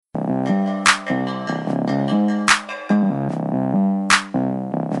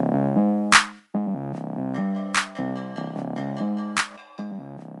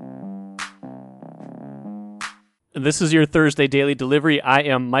This is your Thursday Daily Delivery. I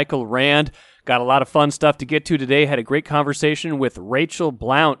am Michael Rand. Got a lot of fun stuff to get to today. Had a great conversation with Rachel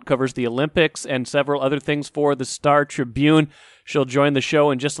Blount, covers the Olympics and several other things for the Star Tribune. She'll join the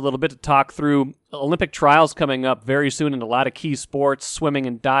show in just a little bit to talk through Olympic trials coming up very soon in a lot of key sports, swimming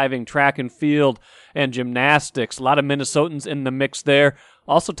and diving, track and field, and gymnastics. A lot of Minnesotans in the mix there.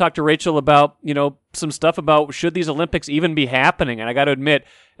 Also talked to Rachel about, some stuff about should these Olympics even be happening. And I got to admit,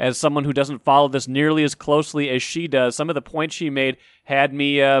 as someone who doesn't follow this nearly as closely as she does, some of the points she made had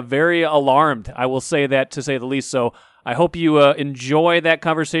me very alarmed. I will say that, to say the least. So I hope you enjoy that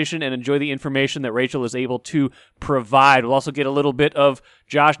conversation and enjoy the information that Rachel is able to provide. We'll also get a little bit of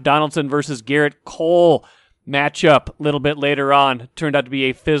Josh Donaldson versus Garrett Cole matchup a little bit later on. Turned out to be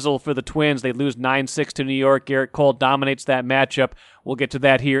a fizzle for the Twins. They lose 9-6 to New York. Garrett Cole dominates that matchup. We'll get to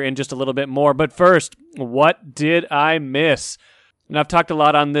that here in just a little bit more. But first, what did I miss? And I've talked a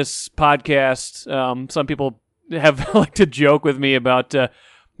lot on this podcast. Some people have liked to joke with me about, am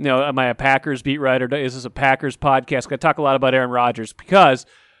I a Packers beat writer? Is this a Packers podcast? I talk a lot about Aaron Rodgers because,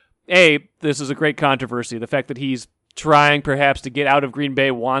 A, this is a great controversy. The fact that he's trying perhaps to get out of Green Bay,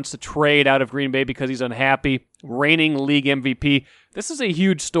 wants to trade out of Green Bay because he's unhappy, reigning league MVP. This is a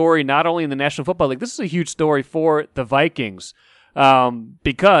huge story, not only in the National Football League, this is a huge story for the Vikings.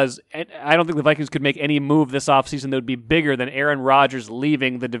 Because I don't think the Vikings could make any move this offseason that would be bigger than Aaron Rodgers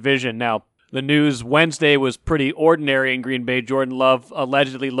leaving the division. Now, the news Wednesday was pretty ordinary in Green Bay. Jordan Love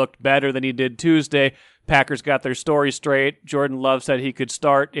allegedly looked better than he did Tuesday. Packers got their story straight. Jordan Love said he could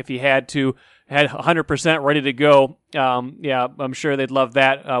start if he had to, had 100% ready to go. I'm sure they'd love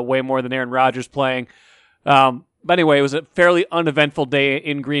that way more than Aaron Rodgers playing. But anyway, it was a fairly uneventful day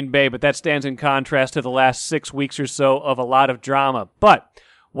in Green Bay, but that stands in contrast to the last 6 weeks or so of a lot of drama. But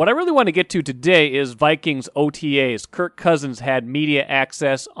what I really want to get to today is Vikings OTAs. Kirk Cousins had media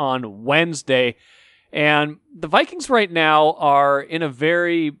access on Wednesday, and the Vikings right now are in a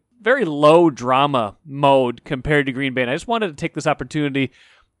very, very low drama mode compared to Green Bay. And I just wanted to take this opportunity.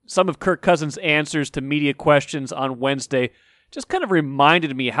 Some of Kirk Cousins' answers to media questions on Wednesday just kind of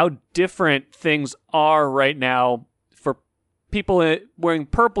reminded me how different things are right now for people wearing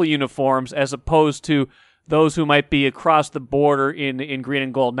purple uniforms as opposed to those who might be across the border in green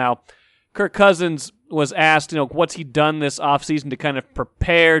and gold. Now, Kirk Cousins was asked, what's he done this offseason to kind of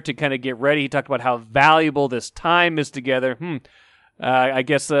prepare, to kind of get ready. He talked about how valuable this time is together. I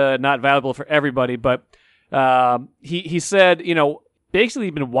guess not valuable for everybody, but he said, basically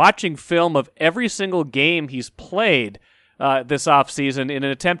he's been watching film of every single game he's played this offseason in an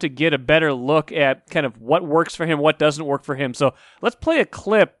attempt to get a better look at kind of what works for him, what doesn't work for him. So let's play a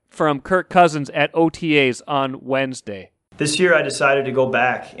clip from Kirk Cousins at OTAs on Wednesday. This year I decided to go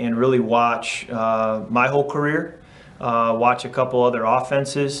back and really watch my whole career, watch a couple other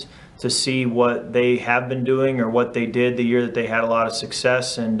offenses to see what they have been doing or what they did the year that they had a lot of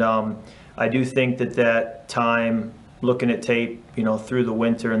success. And I do think that time looking at tape, through the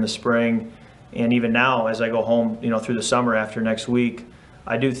winter and the spring, and even now as I go home, through the summer after next week,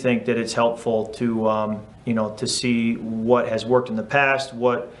 I do think that it's helpful to, to see what has worked in the past,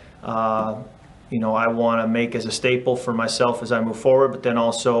 what, I want to make as a staple for myself as I move forward, but then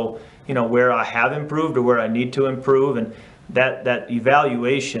also, where I have improved or where I need to improve. And that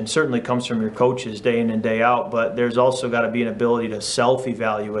evaluation certainly comes from your coaches day in and day out, but there's also got to be an ability to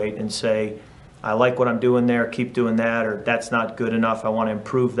self-evaluate and say, I like what I'm doing there, keep doing that, or that's not good enough, I want to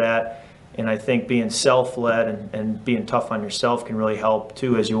improve that. And I think being self-led and being tough on yourself can really help,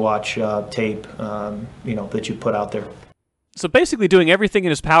 too, as you watch tape, that you put out there. So basically doing everything in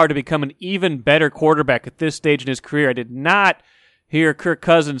his power to become an even better quarterback at this stage in his career. I did not hear Kirk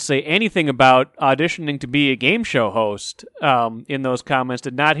Cousins say anything about auditioning to be a game show host in those comments.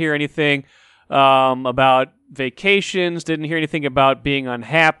 Did not hear anything about vacations. Didn't hear anything about being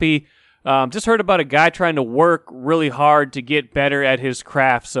unhappy. Just heard about a guy trying to work really hard to get better at his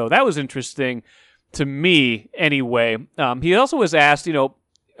craft. So that was interesting to me anyway. He also was asked,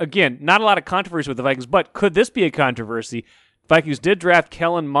 again, not a lot of controversy with the Vikings, but could this be a controversy? Vikings did draft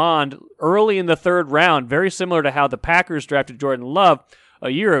Kellen Mond early in the third round, very similar to how the Packers drafted Jordan Love a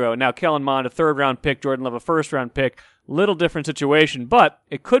year ago. Now, Kellen Mond, a third-round pick, Jordan Love, a first-round pick. Little different situation, but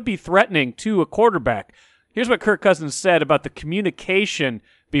it could be threatening to a quarterback. Here's what Kirk Cousins said about the communication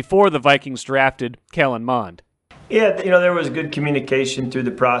before the Vikings drafted Kellen Mond. Yeah, there was good communication through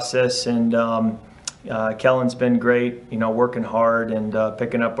the process, and Kellen's been great, working hard and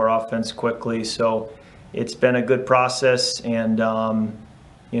picking up our offense quickly. So it's been a good process, and,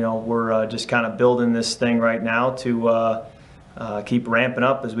 we're just kind of building this thing right now to keep ramping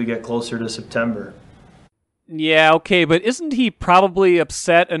up as we get closer to September. Yeah, okay, but isn't he probably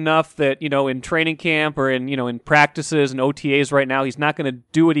upset enough that, in training camp or in practices and OTAs right now, he's not going to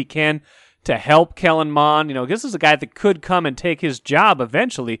do what he can to help Kellen Mond? This is a guy that could come and take his job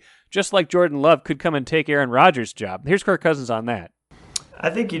eventually, just like Jordan Love could come and take Aaron Rodgers' job. Here's Kirk Cousins on that. I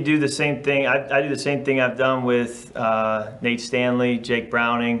think you do the same thing. I do the same thing I've done with Nate Stanley, Jake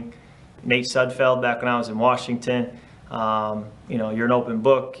Browning, Nate Sudfeld back when I was in Washington. You're an open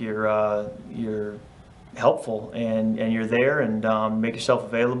book. You're helpful and you're there and make yourself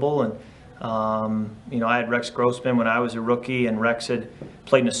available. And I had Rex Grossman when I was a rookie, and Rex had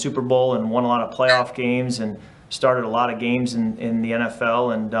played in a Super Bowl and won a lot of playoff games and started a lot of games in the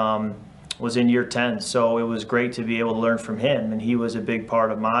NFL and was in year 10. So it was great to be able to learn from him, and he was a big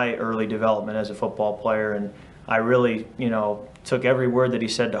part of my early development as a football player. And I really, took every word that he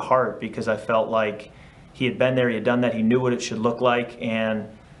said to heart, because I felt like he had been there, he had done that, he knew what it should look like, and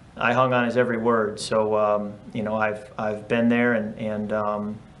I hung on his every word. So, I've been there and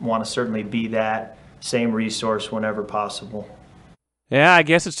want to certainly be that same resource whenever possible. Yeah, I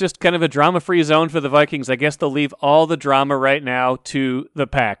guess it's just kind of a drama-free zone for the Vikings. I guess they'll leave all the drama right now to the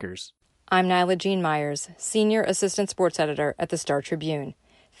Packers. I'm Nyla Jean Myers, Senior Assistant Sports Editor at the Star Tribune.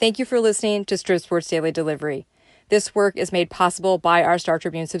 Thank you for listening to Strip Sports Daily Delivery. This work is made possible by our Star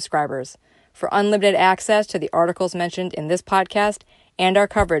Tribune subscribers. For unlimited access to the articles mentioned in this podcast and our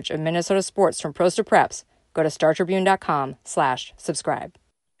coverage of Minnesota sports from pros to preps, go to startribune.com/subscribe.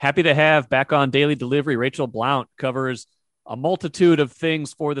 Happy to have back on Daily Delivery, Rachel Blount covers a multitude of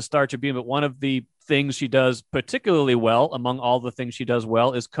things for the Star Tribune, but one of the things she does particularly well, among all the things she does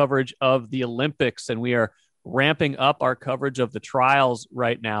well, is coverage of the Olympics, and we are ramping up our coverage of the trials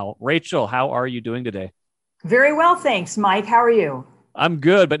right now. Rachel, how are you doing today? Very well, thanks, Mike. How are you? I'm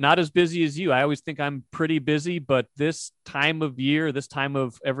good, but not as busy as you. I always think I'm pretty busy, but this time of year, this time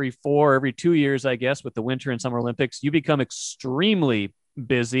of every 2 years, I guess, with the Winter and Summer Olympics, you become extremely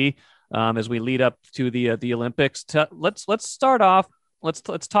busy as we lead up to the Olympics. Let's start off. Let's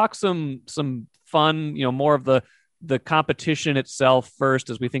talk some fun, more of the competition itself first,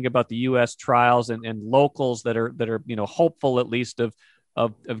 as we think about the U.S. trials and locals that are hopeful at least of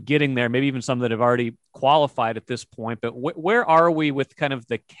getting there, maybe even some that have already qualified at this point. But where are we with kind of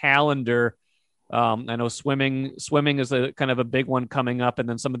the calendar? I know swimming is a kind of a big one coming up, and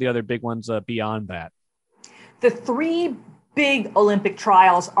then some of the other big ones beyond that. The three big Olympic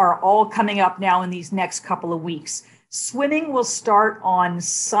trials are all coming up now in these next couple of weeks. Swimming will start on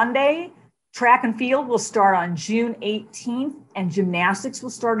Sunday. Track and field will start on June 18th, and gymnastics will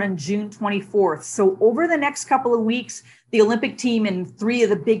start on June 24th. So over the next couple of weeks, the Olympic team in three of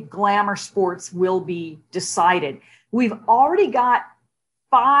the big glamour sports will be decided. We've already got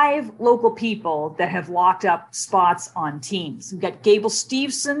 5 local people that have locked up spots on teams. We've got Gable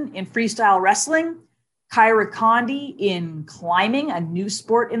Steveson in freestyle wrestling, Kyra Condi in climbing, a new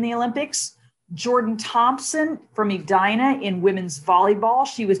sport in the Olympics, Jordan Thompson from Edina in women's volleyball.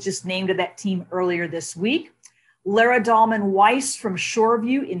 She was just named to that team earlier this week. Lara Dahlman-Weiss from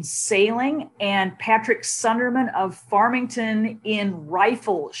Shoreview in sailing, and Patrick Sunderman of Farmington in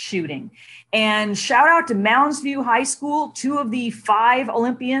rifle shooting. And shout out to Mounds View High School. 2 of the 5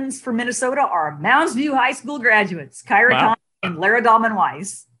 Olympians for Minnesota are Mounds View High School graduates, Kyra Condi and Lara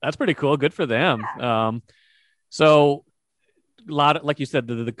Dahlman-Weiss. That's pretty cool. Good for them. So a lot of, like you said,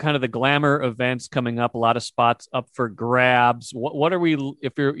 the kind of the glamour events coming up, a lot of spots up for grabs. What are we,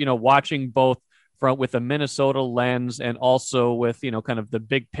 if you're, watching both with a Minnesota lens and also with, kind of the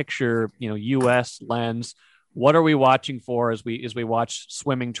big picture, U.S. lens, what are we watching for as we watch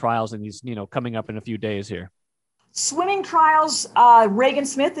swimming trials in these, coming up in a few days here? Swimming trials, Reagan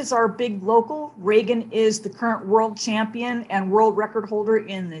Smith is our big local. Reagan is the current world champion and world record holder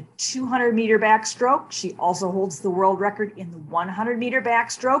in the 200-meter backstroke. She also holds the world record in the 100-meter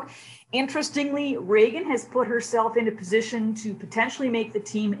backstroke. Interestingly, Reagan has put herself into position to potentially make the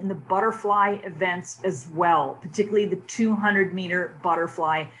team in the butterfly events as well, particularly the 200-meter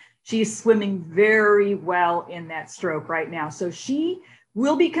butterfly. She's swimming very well in that stroke right now. So she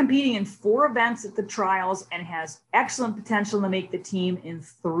will be competing in 4 events at the trials and has excellent potential to make the team in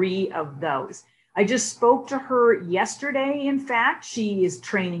 3 of those. I just spoke to her yesterday. In fact, she is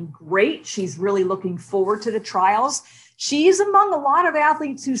training great. She's really looking forward to the trials. She's among a lot of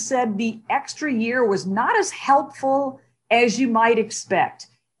athletes who said the extra year was not as helpful as you might expect.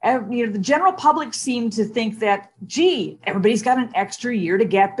 The general public seemed to think that, everybody's got an extra year to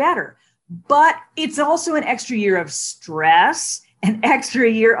get better. But it's also an extra year of stress, an extra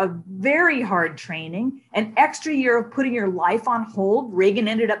year of very hard training, an extra year of putting your life on hold. Reagan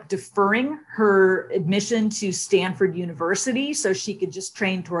ended up deferring her admission to Stanford University so she could just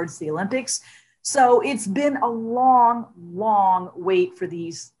train towards the Olympics. So it's been a long, long wait for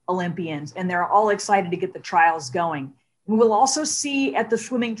these Olympians, and they're all excited to get the trials going. And we'll also see at the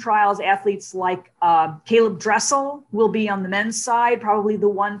swimming trials athletes like Caleb Dressel will be on the men's side, probably the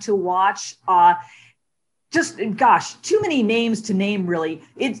one to watch. Too many names to name, really.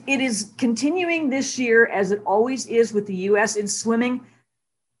 It is continuing this year, as it always is with the U.S. in swimming.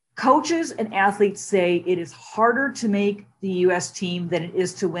 Coaches and athletes say it is harder to make the U.S. team than it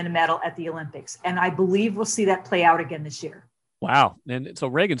is to win a medal at the Olympics. And I believe we'll see that play out again this year. Wow. And so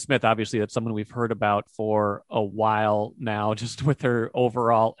Regan Smith, obviously, that's someone we've heard about for a while now, just with her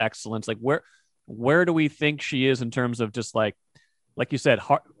overall excellence. Like, where do we think she is in terms of just like you said,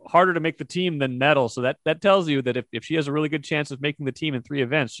 harder to make the team than medal. So that tells you that if she has a really good chance of making the team in 3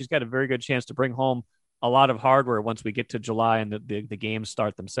 events, she's got a very good chance to bring home a lot of hardware once we get to July and the games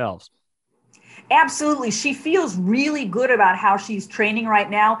start themselves. Absolutely. She feels really good about how she's training right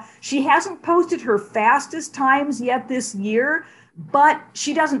now. She hasn't posted her fastest times yet this year, but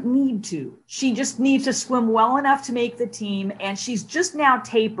she doesn't need to. She just needs to swim well enough to make the team, and she's just now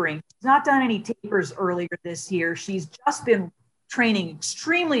tapering. She's not done any tapers earlier this year. She's just been training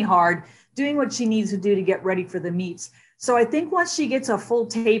extremely hard, doing what she needs to do to get ready for the meets. So I think once she gets a full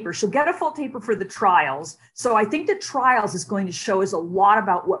taper, she'll get a full taper for the trials. So I think the trials is going to show us a lot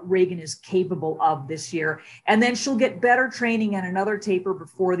about what Regan is capable of this year. And then she'll get better training and another taper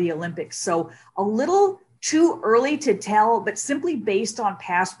before the Olympics. So a little too early to tell, but simply based on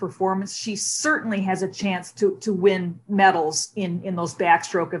past performance, she certainly has a chance to win medals in those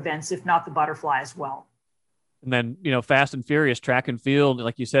backstroke events, if not the butterfly as well. And then, Fast and Furious track and field,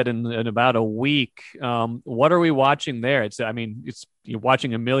 like you said, in about a week. What are we watching there? You're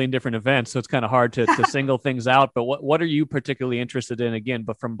watching a million different events, so it's kind of hard to single things out. But what are you particularly interested in, again,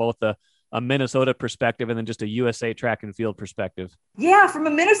 but from both a Minnesota perspective and then just a USA track and field perspective? Yeah, from a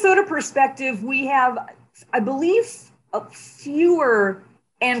Minnesota perspective, we have, I believe, fewer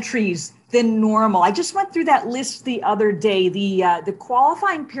entries than normal. I just went through that list the other day. The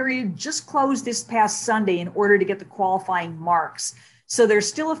qualifying period just closed this past Sunday in order to get the qualifying marks. So there's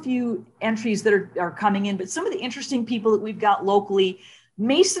still a few entries that are coming in, but some of the interesting people that we've got locally,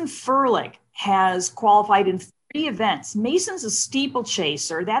 Mason Furlick has qualified in 3 events. Mason's a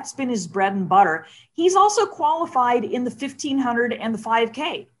steeplechaser. That's been his bread and butter. He's also qualified in the 1500 and the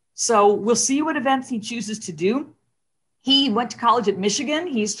 5K. So we'll see what events he chooses to do. He went to college at Michigan.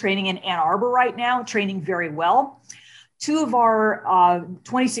 He's training in Ann Arbor right now, training very well. 2 of our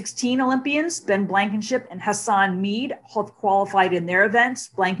 2016 Olympians, Ben Blankenship and Hassan Mead, have qualified in their events.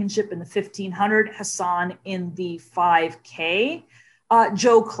 Blankenship in the 1500, Hassan in the 5K.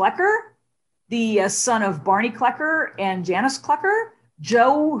 Joe Klecker, the son of Barney Klecker and Janice Klecker.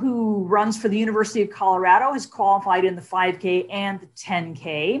 Joe, who runs for the University of Colorado, has qualified in the 5K and the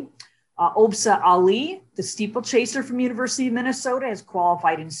 10K. Obsa Ali, the steeplechaser from University of Minnesota, has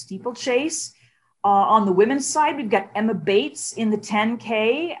qualified in steeplechase. On the women's side, we've got Emma Bates in the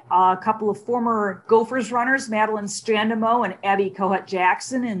 10K, a couple of former Gophers runners, Madeline Strandamo and Abby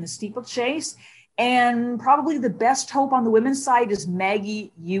Kohut-Jackson in the steeplechase. And probably the best hope on the women's side is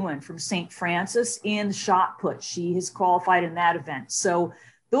Maggie Ewan from St. Francis in shot put. She has qualified in that event. So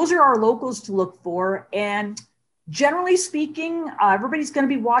those are our locals to look for. And generally speaking, everybody's going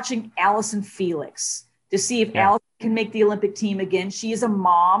to be watching Allison Felix to see if Allison can make the Olympic team again. She is a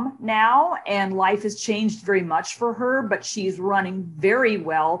mom now, and life has changed very much for her, but she's running very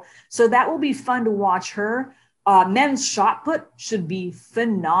well. So that will be fun to watch her. Men's shot put should be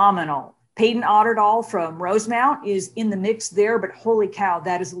phenomenal. Peyton Otterdahl from Rosemount is in the mix there, but holy cow,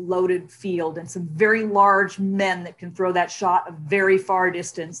 that is a loaded field and some very large men that can throw that shot a very far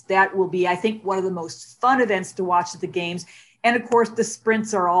distance. That will be, I think, one of the most fun events to watch at the games. And of course, the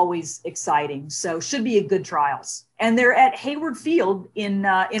sprints are always exciting. So should be a good trials. And they're at Hayward Field in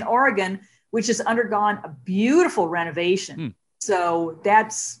Oregon, which has undergone a beautiful renovation. So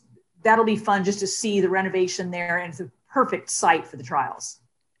that'll be fun just to see the renovation there. And it's a perfect site for the trials.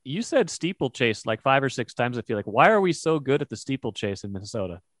 You said steeplechase like 5 or 6 times. I feel like, why are we so good at the steeplechase in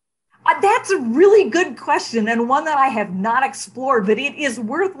Minnesota? That's a really good question, and one that I have not explored, but it is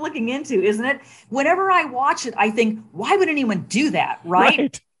worth looking into, isn't it? Whenever I watch it, I think, why would anyone do that,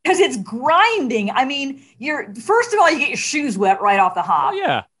 right? Because it's grinding. I mean, first of all, you get your shoes wet right off the hop. Oh,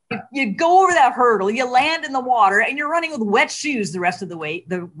 yeah. You go over that hurdle, you land in the water, and you're running with wet shoes the rest of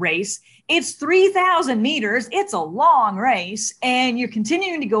the race. It's 3,000 meters. It's a long race, and you're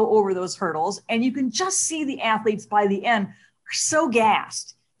continuing to go over those hurdles, and you can just see the athletes by the end are so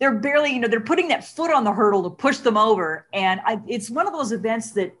gassed. They're barely, they're putting that foot on the hurdle to push them over. And it's one of those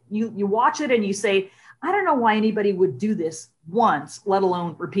events that you watch it and you say, I don't know why anybody would do this once, let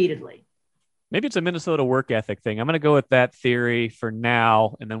alone repeatedly. Maybe it's a Minnesota work ethic thing. I'm going to go with that theory for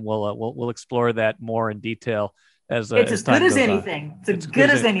now, and then we'll explore that more in detail it's as as good time as goes on. anything. It's as good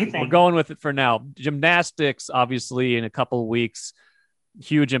as anything. We're going with it for now. Gymnastics, obviously, in a couple of weeks,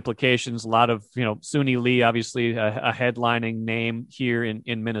 huge implications. A lot of, Suni Lee, obviously a headlining name here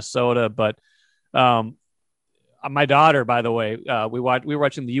in Minnesota. But my daughter, by the way, we were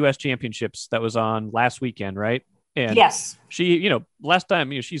watching the U.S. Championships that was on last weekend, right? And yes, she, last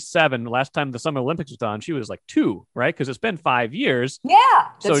time, she's 7. Last time the Summer Olympics was on, she was like 2, right? Because it's been 5 years. Yeah,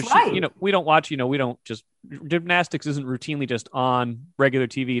 that's so she, right. We don't watch, we don't just, gymnastics isn't routinely just on regular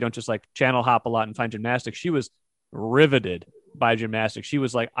TV. You don't just like channel hop a lot and find gymnastics. She was riveted by gymnastics. She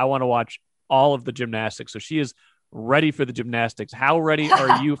was like, I want to watch all of the gymnastics. So she is ready for the gymnastics. How ready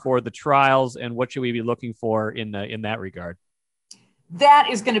are you for the trials, and what should we be looking for in that regard? That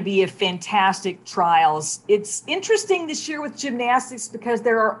is going to be a fantastic trials. It's interesting this year with gymnastics because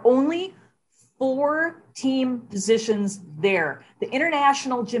there are only 4 team positions there. The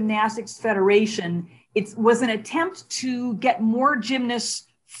International Gymnastics Federation, it was an attempt to get more gymnasts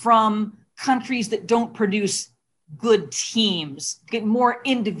from countries that don't produce good teams, get more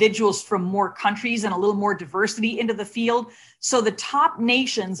individuals from more countries and a little more diversity into the field. So the top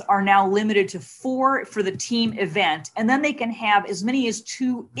nations are now limited to 4 for the team event, and then they can have as many as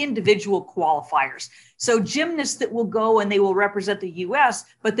 2 individual qualifiers. So gymnasts that will go and they will represent the U.S.,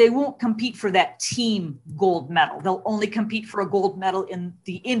 but they won't compete for that team gold medal. They'll only compete for a gold medal in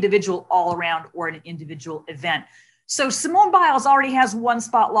the individual all-around or an individual event. So Simone Biles already has 1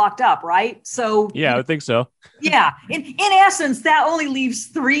 spot locked up, right? So yeah, I would think so. Yeah. In essence, that only leaves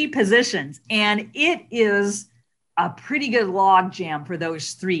 3 positions, and it is a pretty good log jam for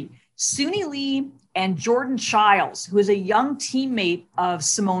those 3. Suni Lee and Jordan Childs, who is a young teammate of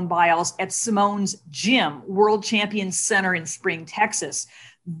Simone Biles at Simone's gym, World Champions Center in Spring, Texas,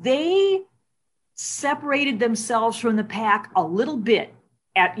 they separated themselves from the pack a little bit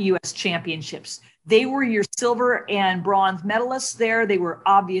at U.S. Championships. They were your silver and bronze medalists there. They were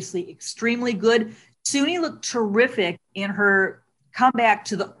obviously extremely good. Suni looked terrific in her comeback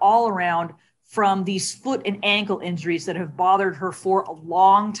to the all-around from these foot and ankle injuries that have bothered her for a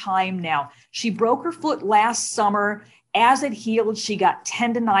long time now. She broke her foot last summer. As it healed, she got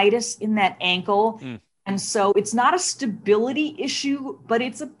tendonitis in that ankle. And so it's not a stability issue, but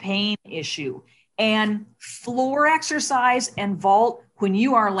it's a pain issue. And floor exercise and vault, when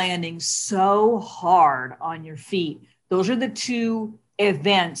you are landing so hard on your feet, those are the 2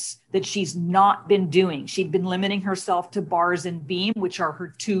 events that she's not been doing. She'd been limiting herself to bars and beam, which are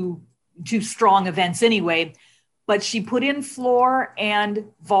her two strong events anyway. But she put in floor and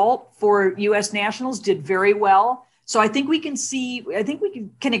vault for U.S. nationals, did very well. So I think we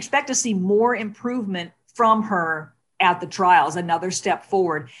can expect to see more improvement from her at the trials, another step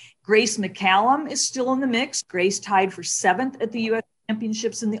forward. Grace McCallum is still in the mix. Grace tied for 7th at the U.S.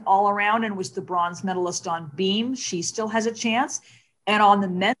 Championships in the all-around and was the bronze medalist on beam. She still has a chance. And on the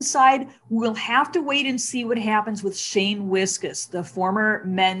men's side, we'll have to wait and see what happens with Shane Wiskus, the former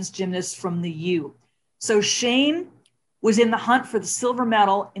men's gymnast from the U. So Shane was in the hunt for the silver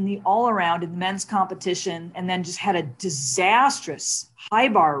medal in the all-around in the men's competition, and then just had a disastrous high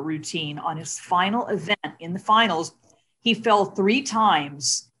bar routine on his final event in the finals. He fell 3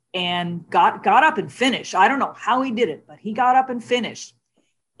 times and got up and finished. I don't know how he did it, but he got up and finished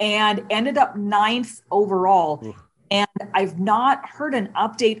and ended up 9th overall. Ooh. And I've not heard an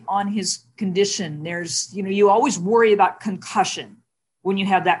update on his condition. There's, you always worry about concussion when you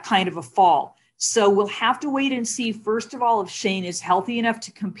have that kind of a fall. So we'll have to wait and see, first of all, if Shane is healthy enough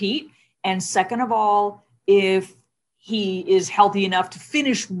to compete. And second of all, if he is healthy enough to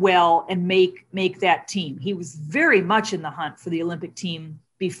finish well and make that team. He was very much in the hunt for the Olympic team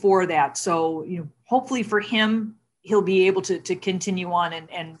before that. So, hopefully for him, he'll be able to continue on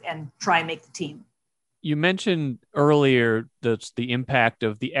and try and make the team. You mentioned earlier the impact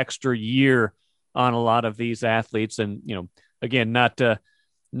of the extra year on a lot of these athletes. And, again,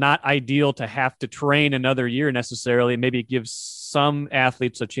 not ideal to have to train another year necessarily. Maybe it gives some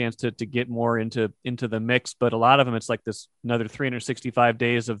athletes a chance to get more into the mix, but a lot of them, it's like this another 365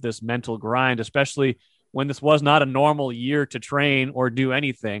 days of this mental grind, especially when this was not a normal year to train or do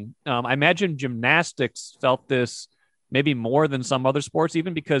anything. I imagine gymnastics felt this maybe more than some other sports,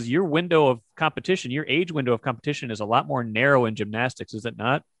 even because your window of competition, your age window of competition is a lot more narrow in gymnastics, is it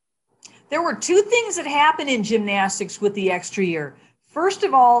not? There were 2 things that happened in gymnastics with the extra year. First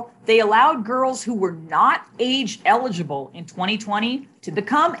of all, they allowed girls who were not age eligible in 2020 to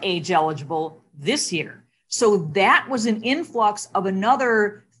become age eligible this year. So that was an influx of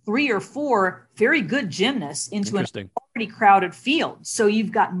another 3 or 4 very good gymnasts into an already crowded field. So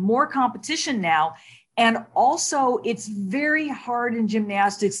you've got more competition now. And also, it's very hard in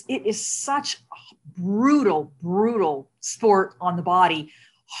gymnastics. It is such a brutal sport on the body.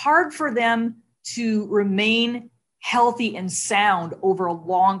 Hard for them to remain healthy and sound over a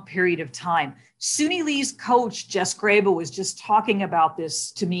long period of time. Suni Lee's coach, Jess Graba, was just talking about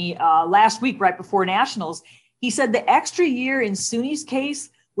this to me last week, right before nationals. He said the extra year in Suni's case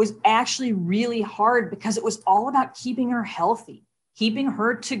was actually really hard because it was all about keeping her healthy, keeping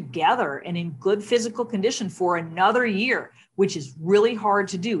her together and in good physical condition for another year, which is really hard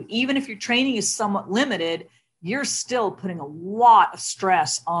to do. Even if your training is somewhat limited, you're still putting a lot of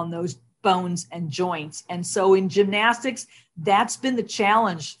stress on those bones and joints. And so in gymnastics, that's been the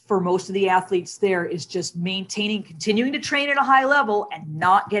challenge for most of the athletes there, is just continuing to train at a high level and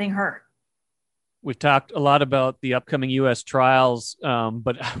not getting hurt. We've talked a lot about the upcoming U.S. trials,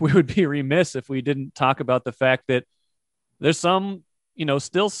 but we would be remiss if we didn't talk about the fact that there's some,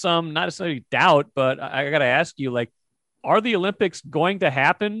 still some, not necessarily doubt, but I got to ask you, are the Olympics going to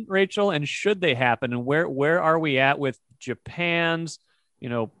happen, Rachel, and should they happen? And where are we at with Japan's,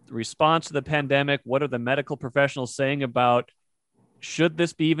 response to the pandemic? What are the medical professionals saying about, should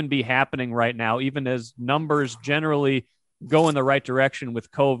this even be happening right now, even as numbers generally go in the right direction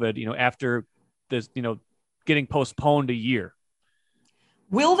with COVID, after this, getting postponed a year?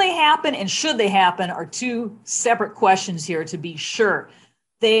 Will they happen and should they happen are two separate questions here, to be sure.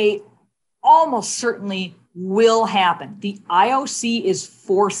 They almost certainly will happen. The IOC is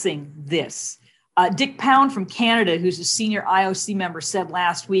forcing this. Dick Pound from Canada, who's a senior IOC member, said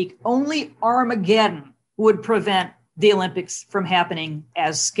last week, only Armageddon would prevent the Olympics from happening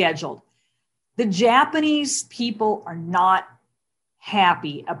as scheduled. The Japanese people are not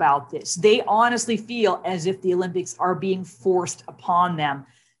happy about this. They honestly feel as if the Olympics are being forced upon them.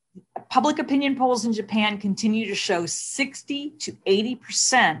 Public opinion polls in Japan continue to show 60 to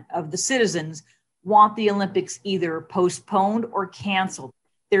 80% of the citizens want the Olympics either postponed or canceled.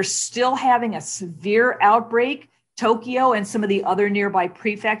 They're still having a severe outbreak. Tokyo and some of the other nearby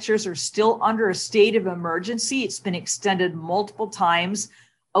prefectures are still under a state of emergency. It's been extended multiple times.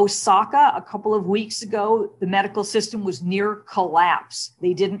 Osaka, a couple of weeks ago, the medical system was near collapse.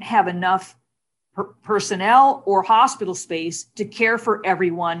 They didn't have enough personnel or hospital space to care for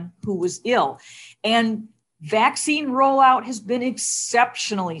everyone who was ill. And vaccine rollout has been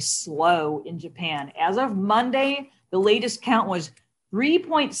exceptionally slow in Japan. As of Monday, the latest count was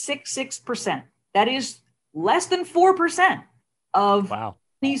 3.66%. That is less than 4% of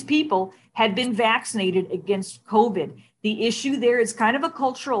these people had been vaccinated against COVID. The issue there is kind of a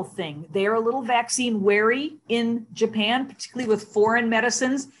cultural thing. They're a little vaccine wary in Japan, particularly with foreign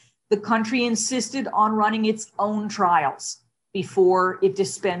medicines. The country insisted on running its own trials before it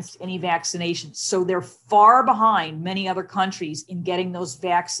dispensed any vaccinations. So they're far behind many other countries in getting those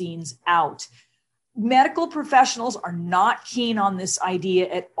vaccines out. Medical professionals are not keen on this idea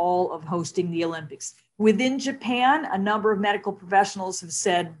at all of hosting the Olympics. Within Japan, a number of medical professionals have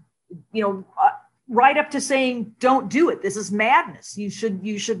said, right up to saying, don't do it. This is madness. You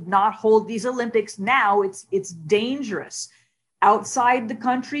should not hold these Olympics now. It's dangerous. Outside the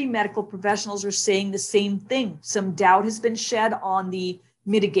country, medical professionals are saying the same thing. Some doubt has been shed on the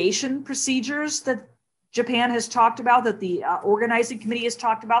mitigation procedures that Japan has talked about, that the organizing committee has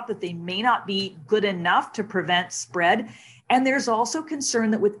talked about, that they may not be good enough to prevent spread. And there's also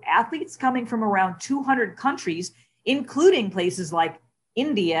concern that with athletes coming from around 200 countries, including places like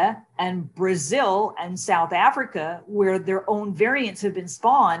India and Brazil and South Africa, where their own variants have been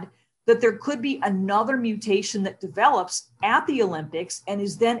spawned, that there could be another mutation that develops at the Olympics and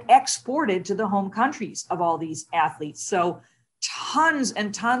is then exported to the home countries of all these athletes. So tons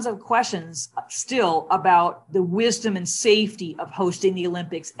and tons of questions still about the wisdom and safety of hosting the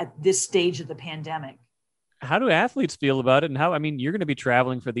Olympics at this stage of the pandemic. How do athletes feel about it? And you're going to be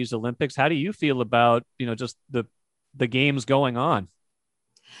traveling for these Olympics. How do you feel about, just the games going on?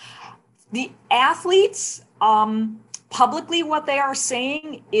 The athletes, publicly, what they are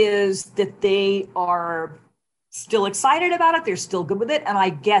saying is that they are still excited about it. They're still good with it. And I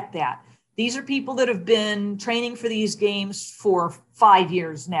get that. These are people that have been training for these games for 5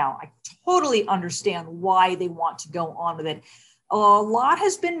 years now. I totally understand why they want to go on with it. A lot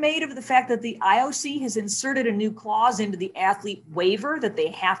has been made of the fact that the IOC has inserted a new clause into the athlete waiver that they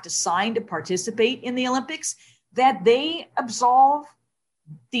have to sign to participate in the Olympics, that they absolve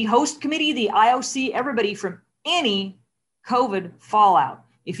the host committee, the IOC, everybody from any COVID fallout.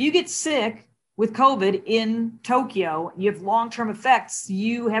 If you get sick with COVID in Tokyo, you have long-term effects.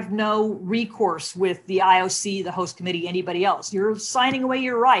 You have no recourse with the IOC, the host committee, anybody else. You're signing away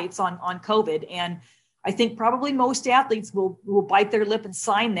your rights on COVID. And I think probably most athletes will bite their lip and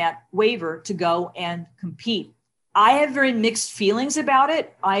sign that waiver to go and compete. I have very mixed feelings about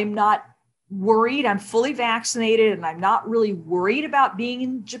it. I'm not worried. I'm fully vaccinated and I'm not really worried about being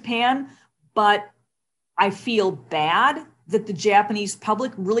in Japan, but I feel bad that the Japanese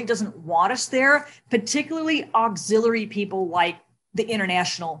public really doesn't want us there, particularly auxiliary people like the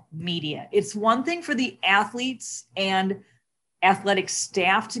international media. It's one thing for the athletes and athletic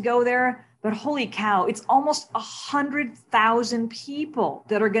staff to go there, but holy cow, it's almost 100,000 people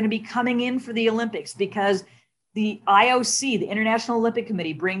that are going to be coming in for the Olympics because the IOC, the International Olympic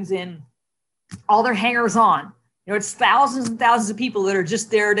Committee, brings in all their hangers on. You know, it's thousands and thousands of people that are just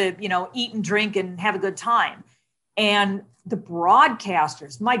there to, you know, eat and drink and have a good time. And the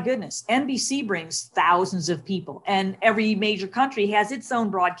broadcasters, my goodness, NBC brings thousands of people, and every major country has its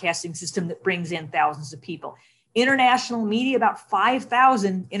own broadcasting system that brings in thousands of people. International media, about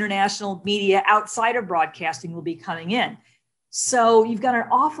 5,000 international media outside of broadcasting will be coming in. So you've got an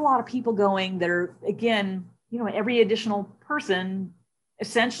awful lot of people going that are, again, you know, every additional person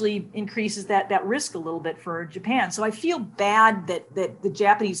essentially increases that risk a little bit for Japan. So I feel bad that the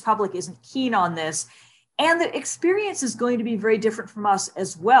Japanese public isn't keen on this. And the experience is going to be very different from us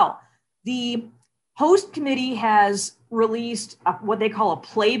as well. The host committee has released what they call a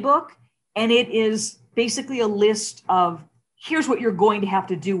playbook, and it is basically a list of here's what you're going to have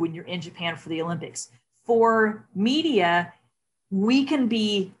to do when you're in Japan for the Olympics. For media, we can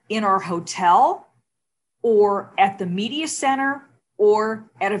be in our hotel or at the media center or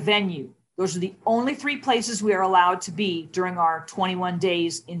at a venue. Those are the only 3 places we are allowed to be during our 21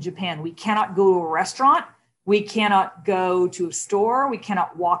 days in Japan. We cannot go to a restaurant. We cannot go to a store. We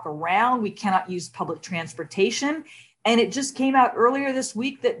cannot walk around. We cannot use public transportation. And it just came out earlier this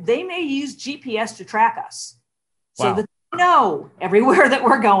week that they may use GPS to track us. Wow. So that they know everywhere that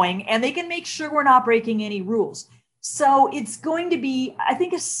we're going and they can make sure we're not breaking any rules. So it's going to be, I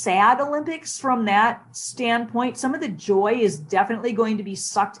think, a sad Olympics from that standpoint. Some of the joy is definitely going to be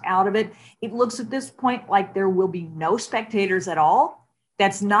sucked out of it. It looks at this point like there will be no spectators at all.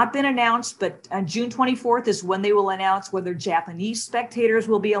 That's not been announced, but on June 24th is when they will announce whether Japanese spectators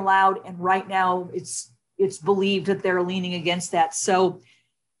will be allowed. And right now it's believed that they're leaning against that. So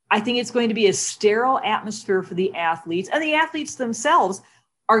I think it's going to be a sterile atmosphere for the athletes, and the athletes themselves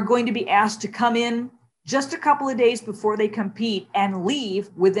are going to be asked to come in just a couple of days before they compete and leave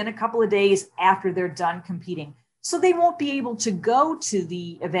within a couple of days after they're done competing. So they won't be able to go to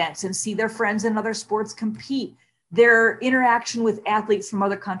the events and see their friends in other sports compete. Their interaction with athletes from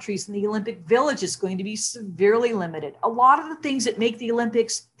other countries in the Olympic Village is going to be severely limited. A lot of the things that make the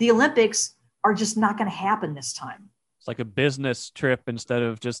Olympics are just not going to happen this time. It's like a business trip instead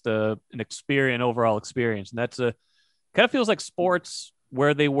of just an overall experience. And that's kind of feels like sports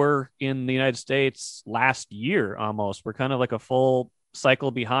where they were in the United States last year almost. We're kind of like a full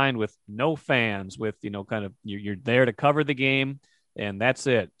cycle behind with no fans, with, you know, kind of you're there to cover the game and that's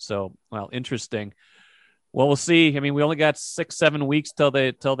it. So, well, interesting. Well, we'll see. I mean, we only got 6-7 weeks till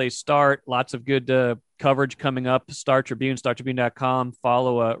they start. Lots of good coverage coming up. Star Tribune, StarTribune.com.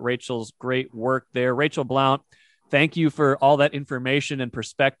 Follow Rachel's great work there. Rachel Blount, thank you for all that information and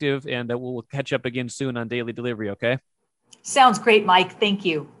perspective, and we'll catch up again soon on Daily Delivery, okay? Sounds great, Mike. Thank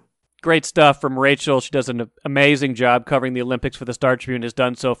you. Great stuff from Rachel. She does an amazing job covering the Olympics for the Star Tribune, has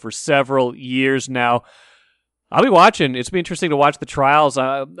done so for several years now. I'll be watching. It's been interesting to watch the trials.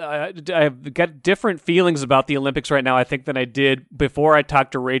 I've got different feelings about the Olympics right now, I think, than I did before I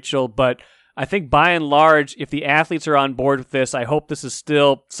talked to Rachel. But I think by and large, if the athletes are on board with this, I hope this is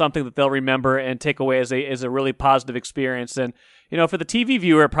still something that they'll remember and take away as a really positive experience. And, you know, for the TV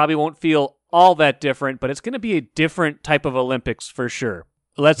viewer, it probably won't feel all that different, but it's going to be a different type of Olympics for sure.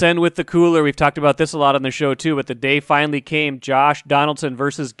 Let's end with the cooler. We've talked about this a lot on the show too, but the day finally came. Josh Donaldson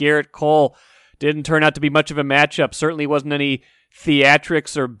versus Garrett Cole. Didn't turn out to be much of a matchup. Certainly wasn't any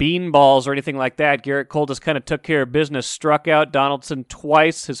theatrics or beanballs or anything like that. Garrett Cole just kind of took care of business, struck out Donaldson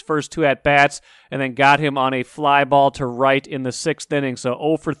twice, his first 2 at-bats, and then got him on a fly ball to right in the 6th inning. So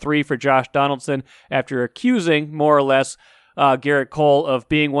 0 for 3 for Josh Donaldson after accusing, more or less, Garrett Cole of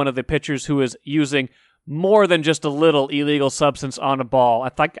being one of the pitchers who is using more than just a little illegal substance on a ball.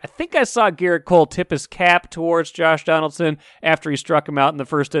 I think I saw Garrett Cole tip his cap towards Josh Donaldson after he struck him out in the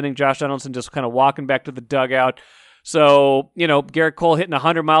first inning. Josh Donaldson just kind of walking back to the dugout. So, you know, Garrett Cole hitting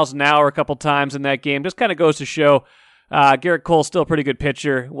 100 miles an hour a couple times in that game just kind of goes to show Garrett Cole's still a pretty good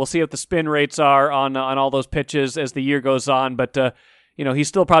pitcher. We'll see what the spin rates are on all those pitches as the year goes on. But he's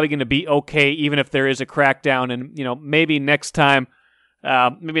still probably going to be okay, even if there is a crackdown. And, maybe next time,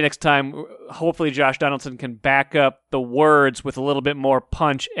 hopefully Josh Donaldson can back up the words with a little bit more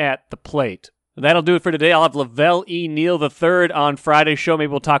punch at the plate. That'll do it for today. I'll have Lavelle E. Neal III on Friday's show.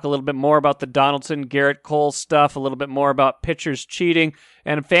 Maybe we'll talk a little bit more about the Donaldson, Garrett Cole stuff, a little bit more about pitchers cheating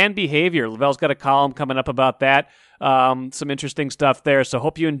and fan behavior. Lavelle's got a column coming up about that. Some interesting stuff there. So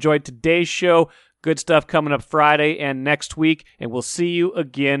hope you enjoyed today's show. Good stuff coming up Friday and next week, and we'll see you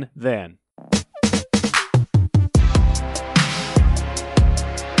again then.